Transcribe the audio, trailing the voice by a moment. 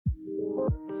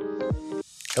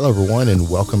Hello, everyone, and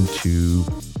welcome to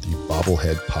the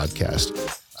Bobblehead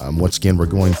Podcast. Once again, we're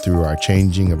going through our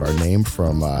changing of our name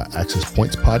from Access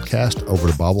Points Podcast over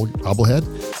to Bobblehead.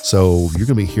 So you're going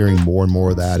to be hearing more and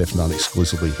more of that, if not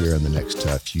exclusively here in the next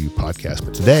few podcasts.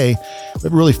 But today, we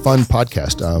have a really fun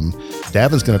podcast.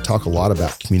 Davin's going to talk a lot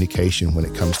about communication when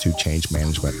it comes to change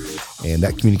management. And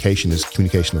that communication is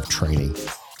communication of training.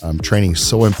 Training is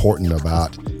so important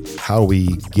about how we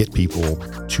get people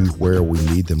to where we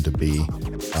need them to be,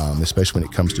 especially when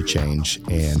it comes to change,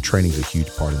 and training is a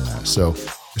huge part of that. So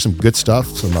there's some good stuff,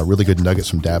 some really good nuggets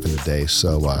from Davin today.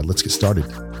 So let's get started.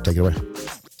 Take it away.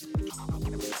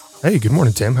 Hey, good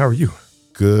morning, Tim. How are you?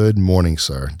 Good morning,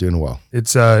 sir. Doing well.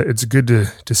 It's good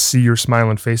to see your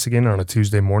smiling face again on a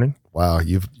Tuesday morning. Wow,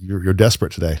 you're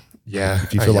desperate today. Yeah.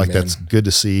 If you feel like that's good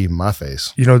to see my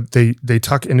face. You know, they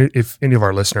talk, and if any of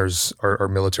our listeners are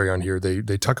military on here,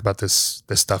 they talk about this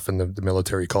stuff in the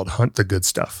military called hunt the good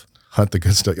stuff. Hunt the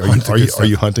good stuff. Are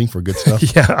you hunting for good stuff?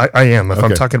 Yeah, I am. If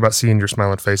I'm talking about seeing your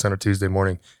smiling face on a Tuesday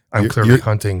morning, I'm clearly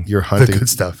hunting. You're hunting the good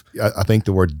stuff. I think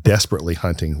the word desperately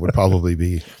hunting would probably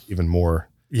be even more.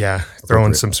 Yeah,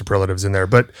 throwing some superlatives in there.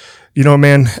 But you know,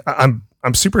 man,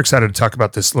 I'm super excited to talk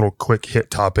about this little quick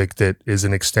hit topic that is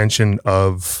an extension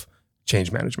of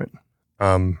change management.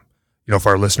 You know, for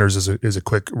our listeners, is a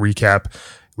quick recap.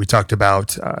 We talked about,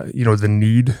 the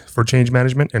need for change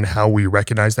management and how we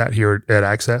recognize that here at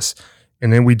Access.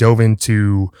 And then we dove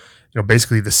into,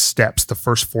 basically the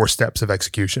first 4 steps of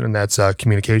execution. And that's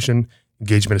communication,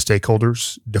 engagement of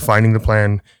stakeholders, defining the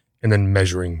plan, and then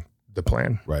measuring the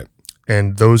plan. Right.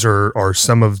 And those are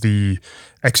some of the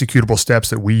executable steps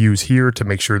that we use here to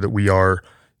make sure that we are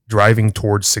driving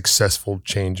towards successful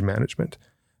change management.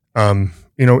 And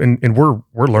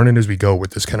we're learning as we go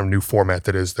with this kind of new format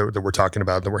that we're talking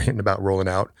about, that we're hinting about rolling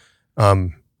out.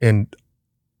 And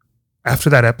after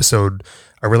that episode,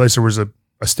 I realized there was a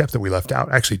step that we left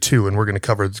out, actually 2, and we're going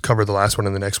to cover the last one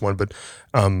in the next one. But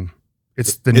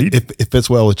it's the need. It fits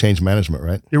well with change management,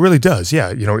 right? It really does.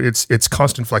 Yeah. It's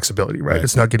constant flexibility, right?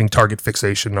 It's not getting target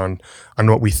fixation on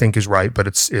what we think is right, but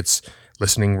it's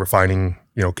listening, refining,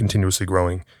 continuously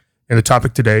growing. And the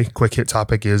topic today, quick hit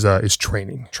topic, is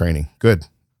training. Training. Good.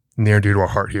 Near and dear to our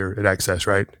heart here at Access,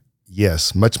 right?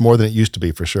 Yes. Much more than it used to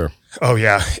be, for sure. Oh,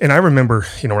 yeah. And I remember,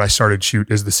 when I started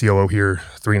Shoot as the COO here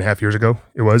 3.5 years ago,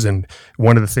 it was. And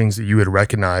one of the things that you had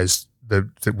recognized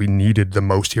that we needed the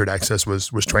most here at Access was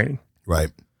training.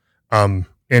 Right. And,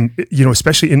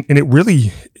 especially, and it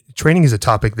really, training is a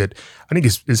topic that I think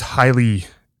is highly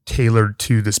tailored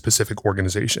to the specific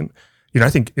organization. I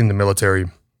think in the military,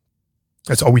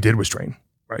 that's all we did was train,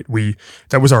 right?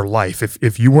 That was our life.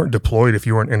 If you weren't deployed, if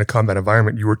you weren't in a combat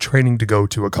environment, you were training to go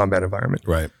to a combat environment.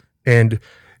 Right. And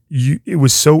it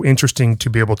was so interesting to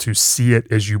be able to see it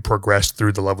as you progressed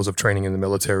through the levels of training in the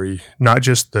military, not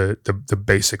just the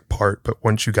basic part, but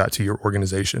once you got to your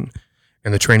organization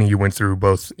and the training you went through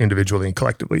both individually and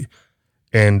collectively.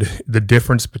 And the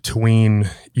difference between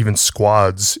even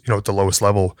squads, at the lowest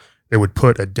level, they would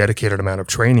put a dedicated amount of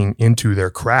training into their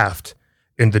craft.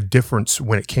 And the difference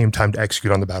when it came time to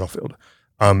execute on the battlefield,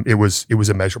 it was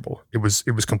immeasurable. It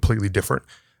was completely different.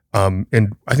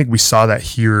 And I think we saw that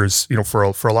here as, for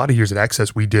a lot of years at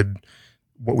Access, we did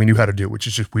what we knew how to do, which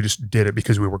is we just did it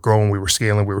because we were growing, we were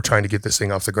scaling, we were trying to get this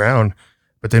thing off the ground.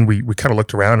 But then we kind of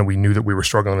looked around and we knew that we were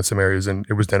struggling in some areas, and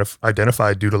it was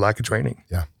identified due to lack of training.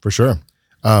 Yeah, for sure.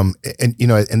 And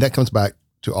that comes back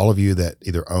to all of you that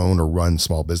either own or run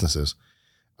small businesses.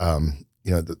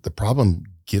 The problem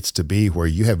gets to be where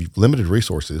you have limited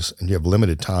resources and you have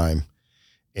limited time.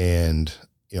 And,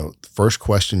 the first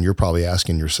question you're probably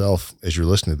asking yourself as you're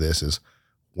listening to this is,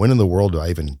 when in the world do I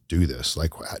even do this?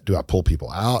 Like, do I pull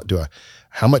people out?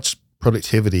 How much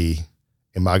productivity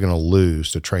am I going to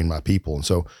lose to train my people? And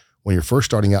so when you're first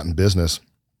starting out in business,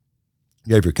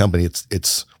 you have your company,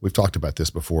 we've talked about this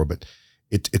before, but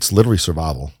it's literally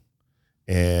survival,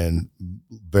 and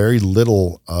very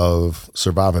little of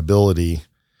survivability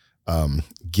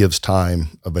gives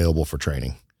time available for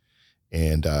training.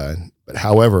 And, but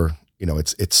however,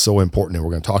 it's so important, and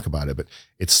we're going to talk about it, but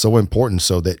it's so important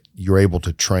so that you're able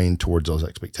to train towards those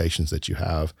expectations that you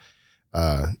have.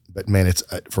 But man, it's,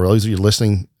 for those of you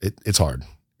listening, it's hard,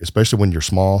 especially when you're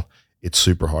small. It's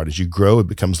super hard. As you grow, it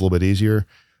becomes a little bit easier,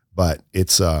 but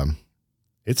it's an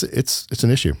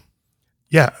issue.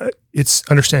 Yeah. It's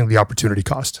understanding the opportunity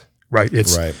cost, right?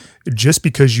 It's just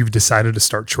because you've decided to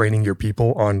start training your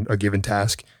people on a given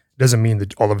task doesn't mean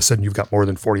that all of a sudden you've got more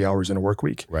than 40 hours in a work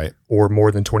week, right? Or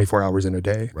more than 24 hours in a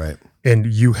day. Right. And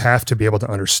you have to be able to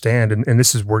understand, and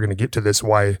this is, we're going to get to this,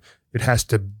 why it has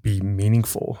to be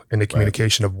meaningful in the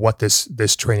communication of what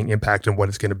this training impact and what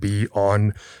it's going to be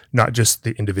on not just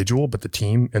the individual, but the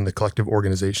team and the collective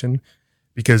organization,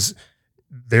 because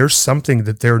there's something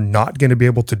that they're not going to be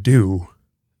able to do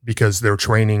because they're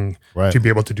training to be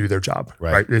able to do their job.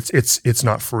 Right. It's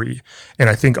not free. And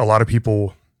I think a lot of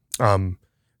people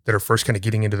that are first kind of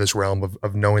getting into this realm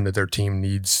of knowing that their team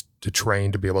needs to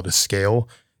train to be able to scale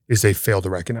is they fail to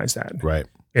recognize that. Right.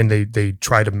 And they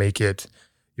try to make it,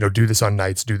 do this on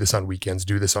nights, do this on weekends,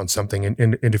 do this on something.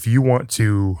 And if you want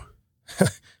to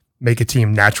make a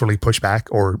team naturally push back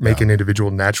or make an individual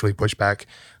naturally push back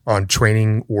on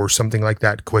training or something like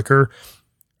that quicker,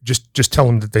 just tell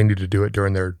them that they need to do it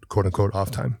during their quote unquote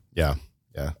off time. Yeah.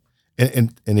 Yeah.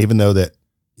 And even though that,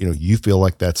 you feel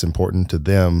like that's important to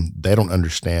them, they don't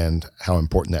understand how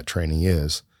important that training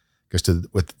is, because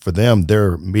for them,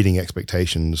 they're meeting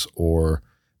expectations or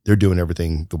they're doing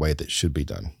everything the way that should be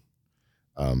done.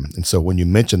 And so when you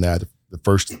mention that, the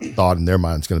first thought in their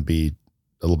mind is going to be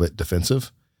a little bit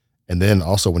defensive. And then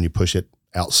also when you push it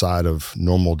outside of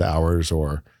normal hours,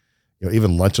 or,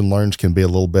 even lunch and learns can be a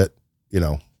little bit,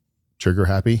 trigger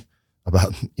happy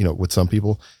about, with some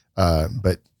people.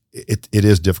 But it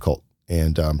is difficult,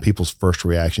 and people's first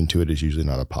reaction to it is usually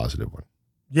not a positive one.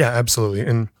 Yeah, absolutely.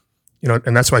 And,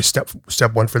 and that's why step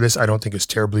one for this, I don't think is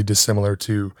terribly dissimilar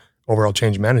to overall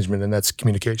change management, and that's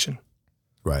communication.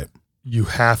 Right. You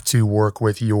have to work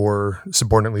with your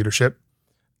subordinate leadership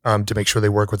to make sure they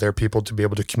work with their people to be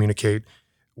able to communicate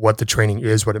what the training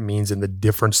is, what it means, and the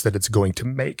difference that it's going to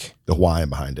make. The why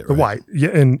behind it. The why. Yeah.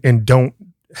 And don't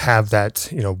have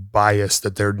that, bias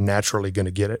that they're naturally going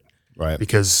to get it. Right.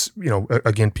 Because,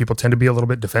 again, people tend to be a little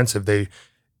bit defensive.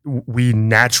 We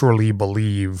naturally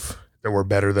believe that we're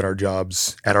better than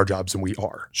at our jobs than we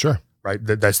are. Sure. Right.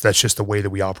 That's just the way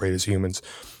that we operate as humans.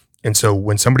 And so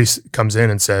when somebody comes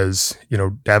in and says,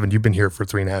 Davin, you've been here for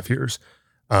 3.5 years.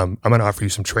 I'm going to offer you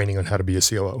some training on how to be a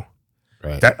COO.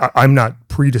 Right. That I'm not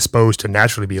predisposed to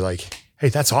naturally be like, hey,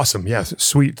 that's awesome. Yeah,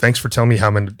 sweet. Thanks for telling me how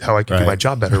I can do my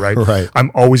job better. Right. Right. I'm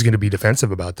always going to be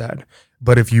defensive about that.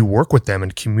 But if you work with them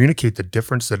and communicate the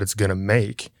difference that it's going to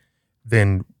make,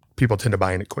 then people tend to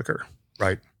buy in it quicker.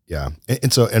 Right. Yeah.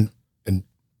 And so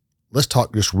let's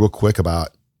talk just real quick about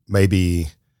maybe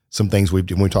some things when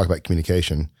we talk about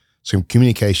communication. So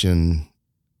communication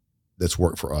that's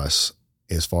worked for us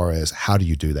as far as how do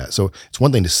you do that? So it's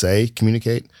one thing to say,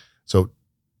 communicate. So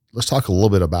let's talk a little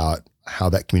bit about how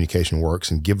that communication works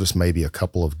and give us maybe a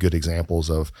couple of good examples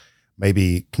of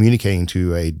maybe communicating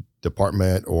to a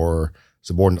department or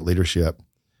subordinate leadership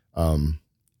in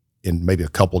maybe a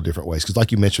couple of different ways. Because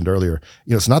like you mentioned earlier,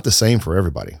 it's not the same for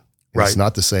everybody. Right. It's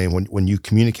not the same when you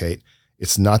communicate.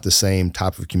 It's not the same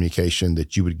type of communication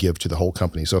that you would give to the whole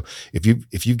company. So if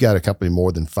you've got a company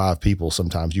more than 5 people,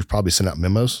 sometimes you've probably sent out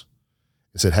memos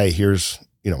and said, hey, here's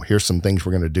some things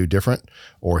we're going to do different,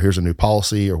 or here's a new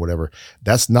policy or whatever.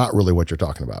 That's not really what you're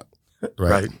talking about.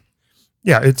 Right.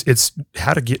 Yeah. It's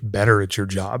how to get better at your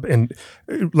job. And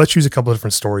let's use a couple of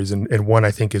different stories. And one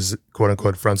I think is quote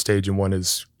unquote front stage, and one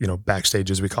is, backstage,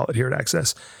 as we call it here at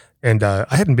Access. And I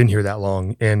hadn't been here that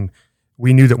long, and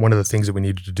we knew that one of the things that we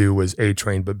needed to do was A,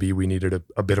 train, but B, we needed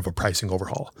a bit of a pricing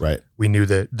overhaul. Right. We knew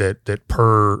that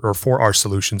for our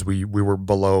solutions, we were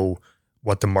below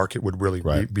what the market would really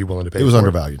be willing to pay. It was for.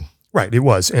 Undervalued. Right. It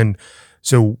was. And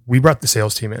so we brought the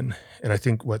sales team in, and I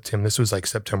think Tim, this was like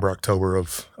September, October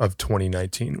of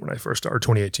 2019 when I first started,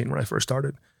 2018 when I first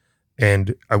started.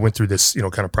 And I went through this,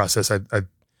 kind of process.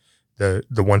 The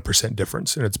 1%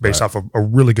 difference. And it's based off of a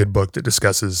really good book that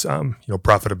discusses,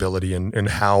 profitability and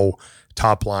how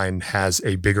top line has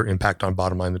a bigger impact on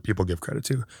bottom line than people give credit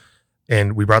to.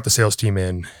 And we brought the sales team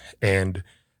in, and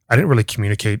I didn't really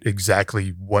communicate exactly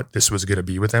what this was going to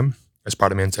be with them. I just brought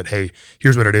them in and said, hey,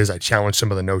 here's what it is. I challenged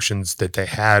some of the notions that they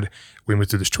had. We went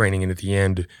through this training, and at the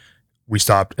end we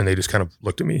stopped, and they just kind of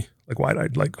looked at me like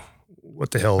wide-eyed, like,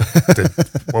 what the hell?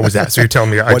 What was that? So you're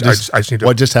telling me I just need to.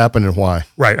 What just happened and why?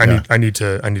 Right. I need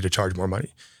to charge more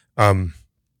money.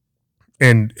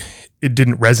 And it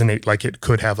didn't resonate like it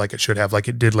could have, like it should have, like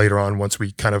it did later on once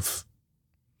we kind of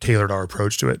tailored our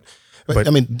approach to it. But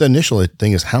I mean, the initial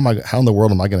thing is how in the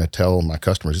world am I going to tell my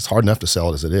customers? It's hard enough to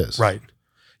sell it as it is. Right.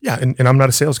 Yeah. And I'm not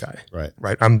a sales guy. Right.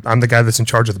 Right. I'm the guy that's in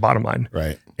charge of the bottom line.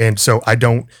 Right. And so I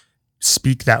don't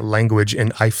speak that language,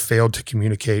 and I failed to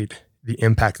communicate the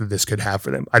impact that this could have for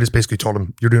them. I just basically told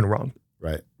them, you're doing it wrong.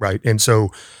 Right. Right. And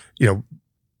so,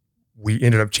 we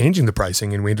ended up changing the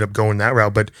pricing, and we ended up going that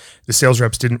route, but the sales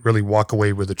reps didn't really walk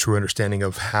away with a true understanding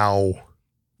of how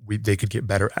they could get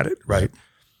better at it. Right.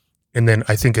 And then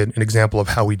I think an example of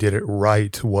how we did it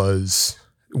right was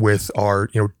with our,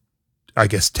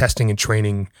 testing and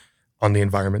training on the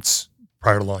environments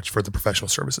prior to launch for the professional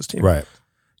services team. Right.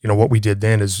 What we did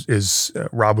then is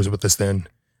Rob was with us then.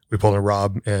 We pulled in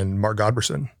Rob and Mark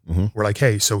Godberson. Mm-hmm. We're like,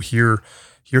 hey, so here's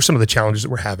some of the challenges that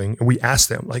we're having. And we asked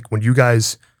them, like, when you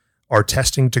guys are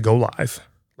testing to go live,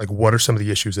 like, what are some of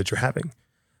the issues that you're having?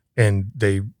 And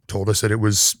they told us that it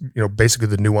was, basically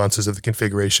the nuances of the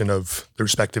configuration of the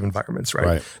respective environments,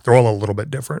 right? They're all a little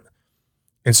bit different.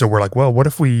 And so we're like, well, what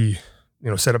if we,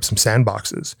 set up some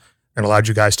sandboxes and allowed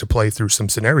you guys to play through some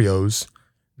scenarios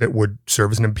that would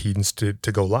serve as an impedance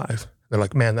to go live? They're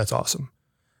like, man, that's awesome.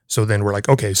 So then we're like,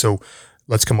 okay, so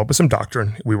let's come up with some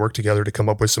doctrine. We worked together to come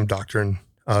up with some doctrine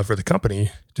for the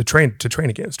company to train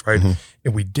against, right? Mm-hmm.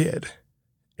 And we did.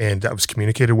 And that was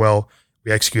communicated well.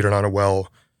 We executed on it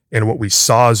well. And what we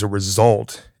saw as a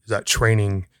result is that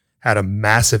training had a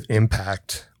massive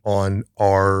impact on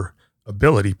our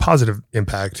ability, positive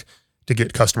impact, to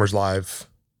get customers live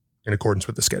in accordance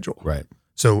with the schedule. Right.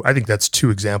 So I think that's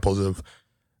two examples of,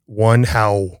 one,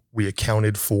 how we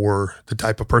accounted for the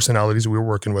type of personalities we were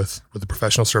working with the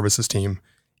professional services team,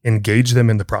 engaged them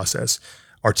in the process,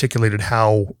 articulated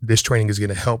how this training is going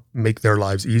to help make their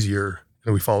lives easier,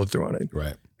 and we followed through on it.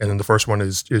 Right. And then the first one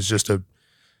is just a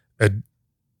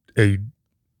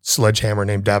sledgehammer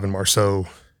named Davin Marceau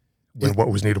when what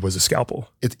was needed was a scalpel.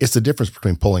 It's the difference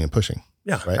between pulling and pushing.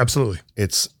 Yeah, right? Absolutely.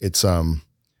 It's it's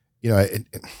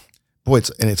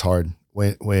hard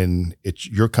when it's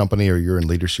your company or you're in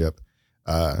leadership.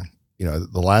 The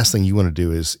last thing you want to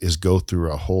do is go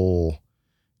through a whole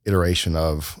iteration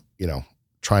of,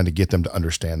 trying to get them to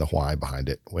understand the why behind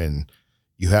it. When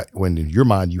in your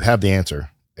mind, you have the answer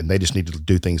and they just need to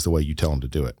do things the way you tell them to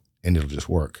do it, and it'll just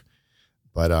work.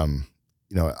 But, I'm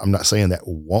not saying that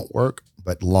won't work,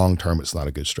 but long-term, it's not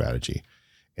a good strategy.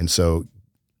 And so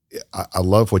I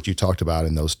love what you talked about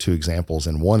in those two examples.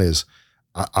 And one is,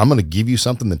 I'm going to give you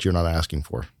something that you're not asking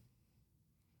for.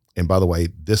 And by the way,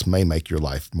 this may make your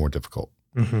life more difficult.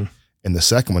 Mm-hmm. And the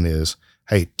second one is,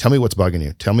 hey, tell me what's bugging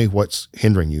you. Tell me what's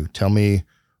hindering you. Tell me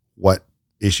what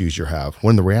issues you have.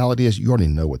 When the reality is you already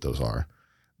know what those are.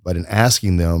 But in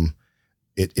asking them,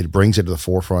 it brings it to the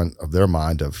forefront of their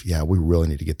mind of, yeah, we really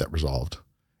need to get that resolved.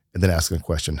 And then asking the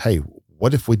question, hey,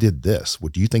 what if we did this?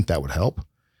 Do you think that would help?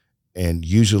 And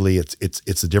usually it's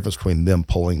the difference between them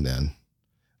pulling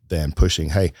than pushing.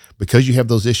 Hey, because you have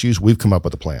those issues, we've come up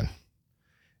with a plan.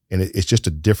 And it's just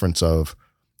a difference of,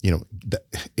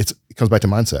 it comes back to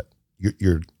mindset.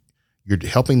 You're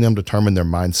helping them determine their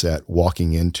mindset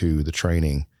walking into the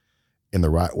training in the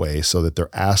right way, so that they're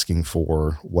asking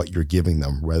for what you're giving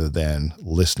them rather than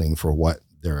listening for what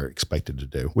they're expected to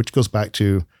do, which goes back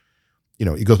to,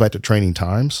 it goes back to training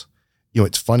times.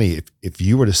 It's funny if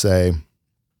you were to say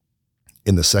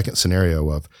in the second scenario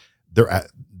of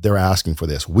they're asking for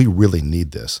this, we really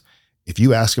need this. If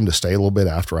you ask them to stay a little bit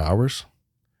after hours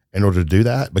in order to do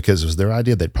that, because it was their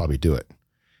idea, they'd probably do it.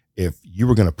 If you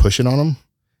were going to push it on them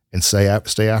and stay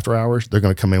after hours, they're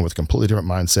going to come in with a completely different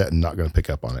mindset and not going to pick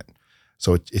up on it.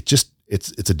 So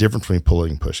it's a difference between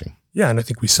pulling and pushing. Yeah, and I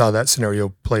think we saw that scenario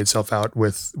play itself out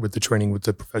with the training with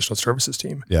the professional services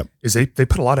team. Yep. Is they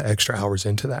put a lot of extra hours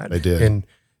into that. They did.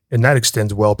 And that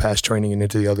extends well past training and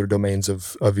into the other domains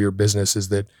of your business, is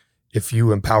that if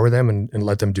you empower them and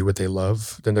let them do what they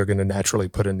love, then they're going to naturally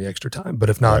put in the extra time.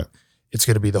 But if not, right, it's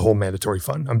going to be the whole mandatory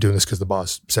fun. I'm doing this because the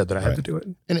boss said that I have to do it.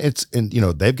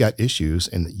 And they've got issues,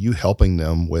 and you helping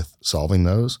them with solving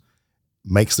those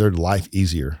makes their life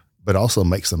easier, but also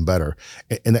makes them better.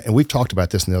 And we've talked about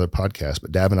this in the other podcast,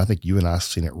 but Davin, I think you and I have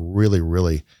seen it really,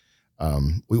 really,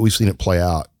 we've seen it play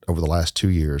out over the last 2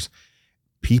 years.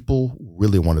 People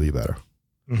really want to be better.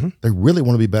 Mm-hmm. They really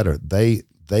want to be better. They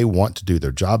want to do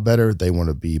their job better. They want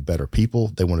to be better people.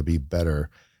 They want to be better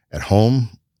at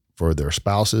home for their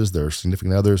spouses, their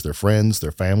significant others, their friends,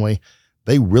 their family.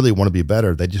 They really want to be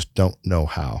better. They just don't know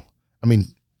how. I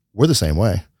mean, we're the same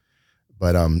way,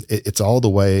 but it's all the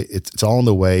way. It's all in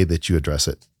the way that you address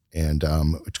it, and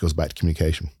which goes back to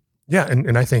communication. Yeah,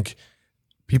 and I think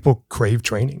people crave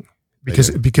training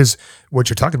because what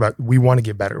you're talking about, we want to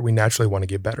get better. We naturally want to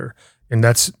get better, and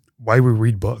that's why we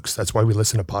read books. That's why we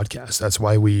listen to podcasts. That's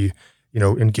why we,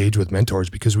 engage with mentors,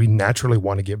 because we naturally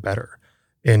want to get better.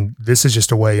 And this is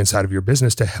just a way inside of your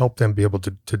business to help them be able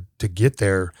to get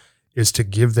there, is to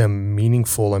give them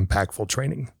meaningful, impactful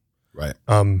training. Right.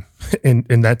 And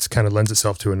that's kind of lends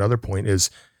itself to another point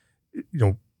is,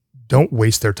 don't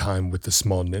waste their time with the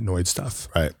small nitnoid stuff.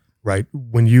 Right. Right.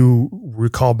 When you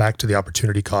recall back to the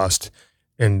opportunity cost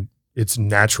and its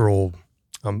natural,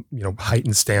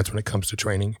 heightened stance when it comes to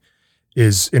training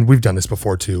is, and we've done this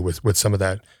before too, with some of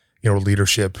that,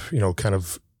 leadership, kind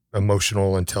of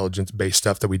emotional intelligence based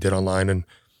stuff that we did online. And,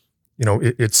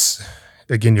 it's,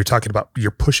 again,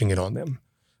 you're pushing it on them.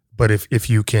 But if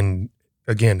you can,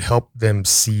 again, help them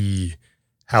see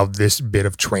how this bit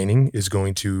of training is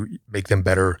going to make them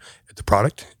better at the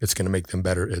product, it's going to make them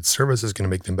better at service, it's going to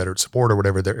make them better at support or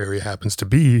whatever their area happens to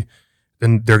be,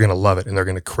 then they're going to love it and they're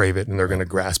going to crave it and they're going to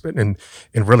grasp it. And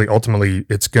really, ultimately,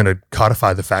 it's going to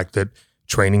codify the fact that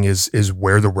training is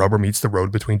where the rubber meets the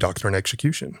road between doctor and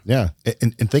execution. Yeah.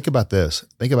 And think about this.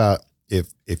 Think about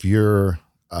if you're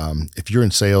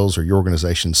in sales or your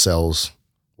organization sells,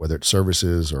 whether it's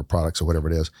services or products or whatever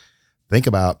it is, think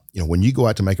about, when you go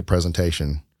out to make a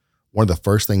presentation, one of the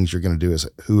first things you're going to do is,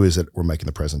 who is it we're making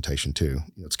the presentation to?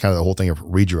 It's kind of the whole thing of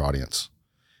read your audience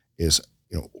is,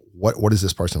 what is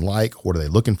this person like? What are they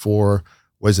looking for?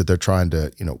 What is it they're trying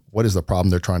to, what is the problem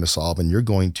they're trying to solve? And you're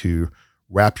going to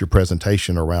wrap your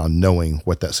presentation around knowing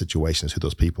what that situation is, who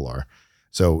those people are.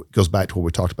 So it goes back to what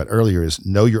we talked about earlier is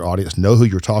know your audience, know who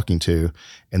you're talking to.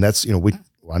 And that's,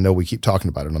 I know we keep talking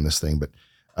about it on this thing, but,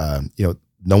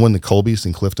 knowing the Colbys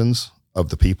and Cliftons of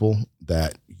the people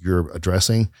that you're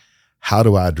addressing, how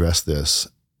do I address this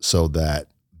so that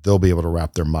they'll be able to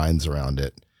wrap their minds around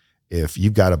it? If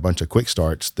you've got a bunch of quick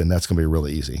starts, then that's going to be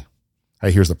really easy.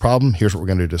 Hey, here's the problem. Here's what we're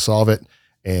going to do to solve it.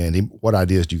 And what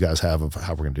ideas do you guys have of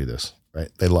how we're going to do this? Right?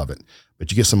 They love it.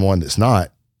 But you get someone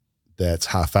that's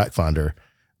high fact finder,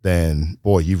 then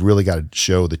boy, you've really got to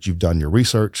show that you've done your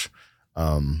research.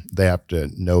 They have to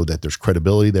know that there's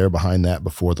credibility there behind that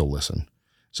before they'll listen.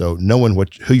 So knowing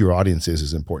who your audience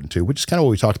is important too, which is kind of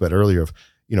what we talked about earlier of,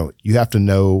 you have to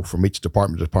know from each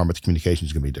department to department, the communication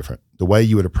is going to be different. The way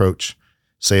you would approach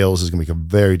sales is going to become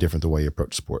very different the way you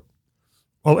approach support.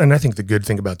 Well, and I think the good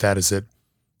thing about that is that,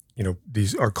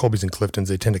 these are Colbys and Cliftons,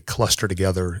 they tend to cluster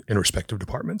together in respective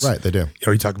departments. Right, they do.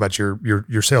 You talk about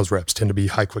your sales reps tend to be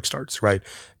high quick starts, right?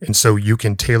 And so you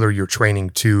can tailor your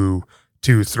training to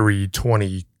 2, 3,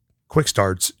 20 quick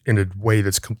starts in a way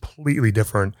that's completely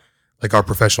different. Like our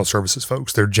professional services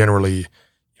folks, they're generally,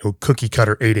 cookie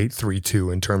cutter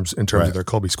 8832 in terms Right. of their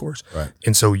Colby scores. Right.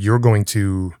 And so you're going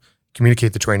to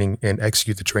communicate the training and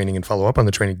execute the training and follow up on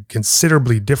the training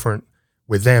considerably different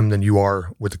with them than you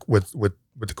are with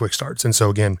the quick starts. And so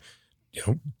again,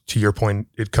 to your point,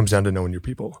 it comes down to knowing your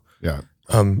people. Yeah.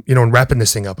 And wrapping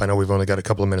this thing up, I know we've only got a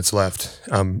couple of minutes left.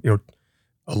 A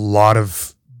lot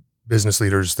of business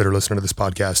leaders that are listening to this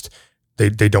podcast,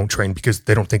 they don't train because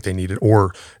they don't think they need it,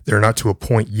 or they're not to a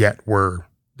point yet where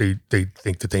they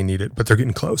think that they need it, but they're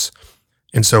getting close.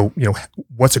 And so,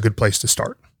 what's a good place to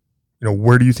start?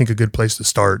 Where do you think a good place to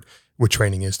start with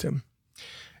training is, Tim?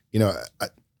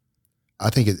 I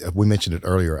think we mentioned it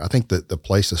earlier. I think that the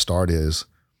place to start is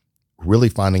really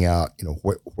finding out,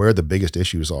 where the biggest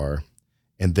issues are,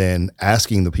 and then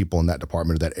asking the people in that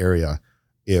department or that area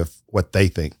if what they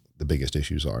think the biggest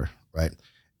issues are, right?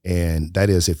 And that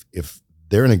is if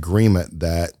they're in agreement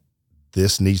that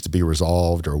this needs to be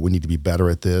resolved or we need to be better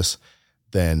at this,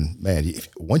 then man,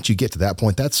 once you get to that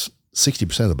point, that's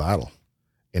 60% of the battle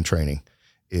in training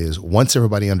is once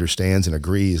everybody understands and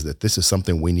agrees that this is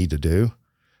something we need to do,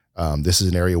 this is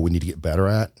an area we need to get better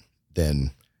at,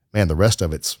 then man, the rest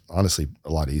of it's honestly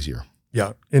a lot easier.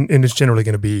 Yeah. And it's generally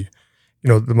going to be,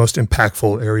 the most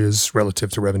impactful areas relative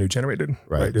to revenue generated,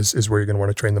 right? Is where you're going to want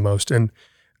to train the most. And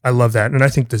I love that. And I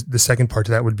think the second part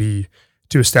to that would be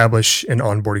to establish an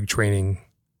onboarding training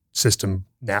system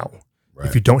now. Right.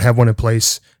 If you don't have one in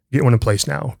place, get one in place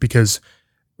now, because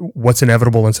what's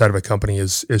inevitable inside of a company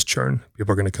is churn.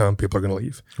 People are going to come, people are going to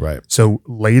leave. Right. So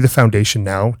lay the foundation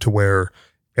now to where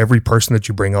every person that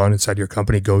you bring on inside your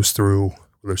company goes through,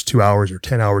 whether it's 2 hours or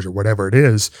 10 hours or whatever it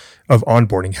is, of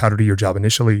onboarding, how to do your job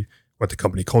initially, what the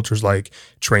company culture is like,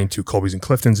 train to Colbys and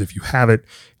Cliftons if you have it.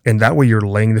 And that way you're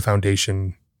laying the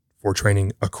foundation for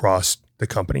training across the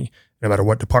company. No matter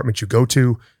what department you go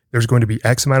to, there's going to be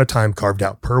X amount of time carved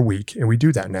out per week. And we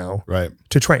do that now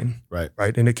to train. Right.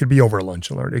 And it could be over a lunch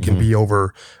and learn. It can be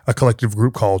over a collective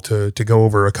group call to go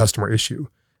over a customer issue.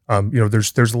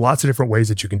 There's lots of different ways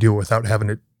that you can do it without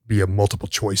having it be a multiple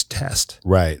choice test.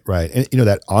 Right. And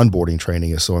that onboarding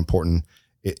training is so important.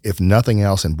 If nothing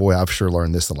else, and boy, I've sure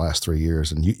learned this the last 3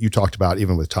 years. And you talked about,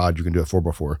 even with Todd, you can do a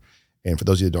 4x4. And for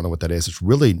those of you that don't know what that is, it's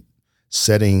really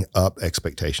setting up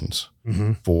expectations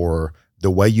for the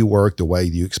way you work, the way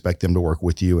you expect them to work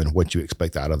with you, and what you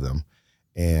expect out of them.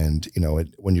 And,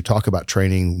 when you talk about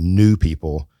training new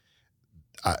people,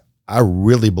 I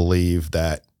really believe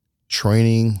that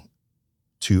training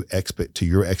to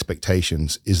your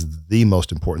expectations is the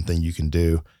most important thing you can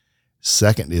do.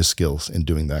 Second is skills in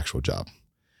doing the actual job.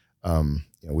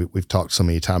 We've talked so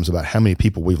many times about how many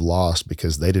people we've lost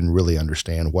because they didn't really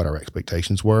understand what our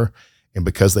expectations were. And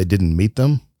because they didn't meet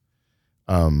them,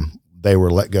 they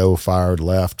were let go, fired,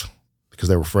 left because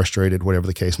they were frustrated, whatever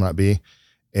the case might be.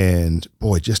 And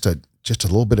boy, just a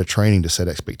little bit of training to set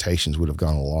expectations would have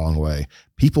gone a long way.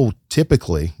 People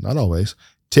typically, not always,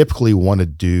 want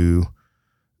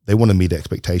to meet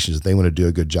expectations. They want to do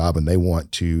a good job and they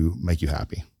want to make you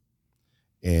happy.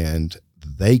 And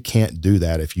they can't do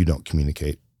that if you don't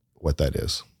communicate what that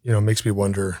is. You know, it makes me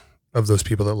wonder, of those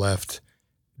people that left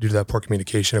due to that poor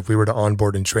communication, if we were to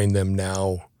onboard and train them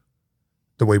now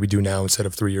the way we do now instead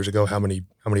of 3 years ago, how many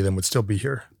of them would still be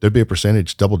here? There'd be a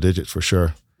percentage, double digits for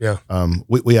sure. Yeah.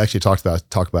 We actually talked about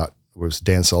it was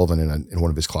Dan Sullivan in one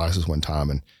of his classes one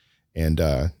time. And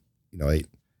you know,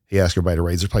 he asked everybody to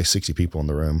raise, there's probably 60 people in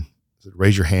the room.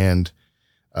 Raise your hand.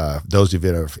 Those of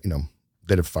you that have, you know,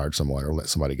 that have fired someone or let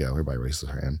somebody go, everybody raises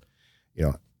their hand. You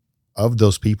know, of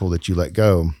those people that you let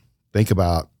go, think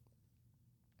about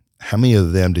how many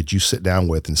of them did you sit down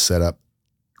with and set up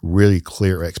really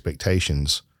clear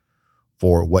expectations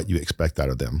for what you expect out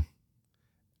of them?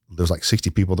 There's like 60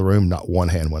 people in the room, not one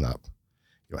hand went up.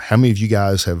 You know, how many of you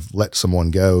guys have let someone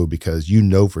go because you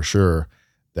know for sure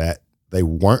that they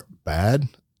weren't bad?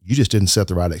 You just didn't set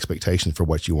the right expectation for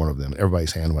what you want of them.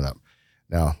 Everybody's hand went up.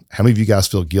 Now, how many of you guys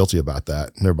feel guilty about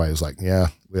that? And everybody was like, yeah,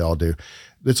 we all do.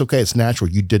 It's okay. It's natural.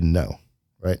 You didn't know,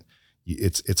 right?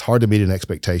 It's hard to meet an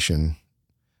expectation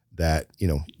that, you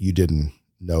know, you didn't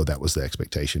know that was the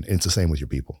expectation. And it's the same with your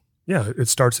people. Yeah. It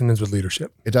starts and ends with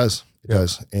leadership. It does. It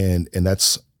does. And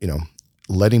that's, you know,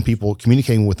 letting people,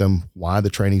 communicating with them why the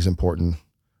training is important,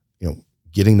 you know,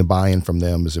 getting the buy-in from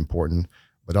them is important,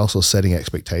 but also setting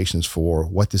expectations for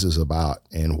what this is about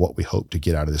and what we hope to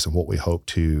get out of this and what we hope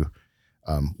to,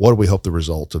 what do we hope the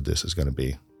result of this is going to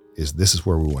be? This is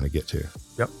where we want to get to.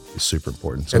 Yep. It's super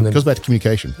important. So it goes back to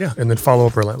communication. Yeah. And then follow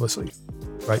up relentlessly,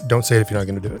 right? Don't say it if you're not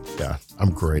going to do it. Yeah.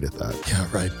 I'm great at that. Yeah.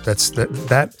 Right.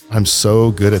 That I'm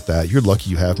so good at that. You're lucky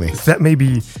you have me. That may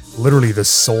be literally the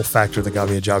sole factor that got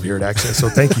me a job here at Access. So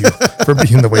thank you for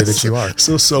being the way that you are.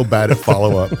 So bad at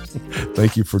follow up.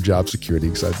 Thank you for job security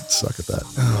because I suck at that.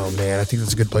 Oh man. I think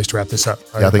that's a good place to wrap this up.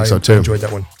 Yeah, I think so too. I enjoyed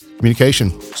that one.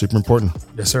 Communication, super important.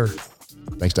 Yes, sir.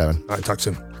 Thanks, Davin. All right. Talk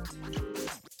soon.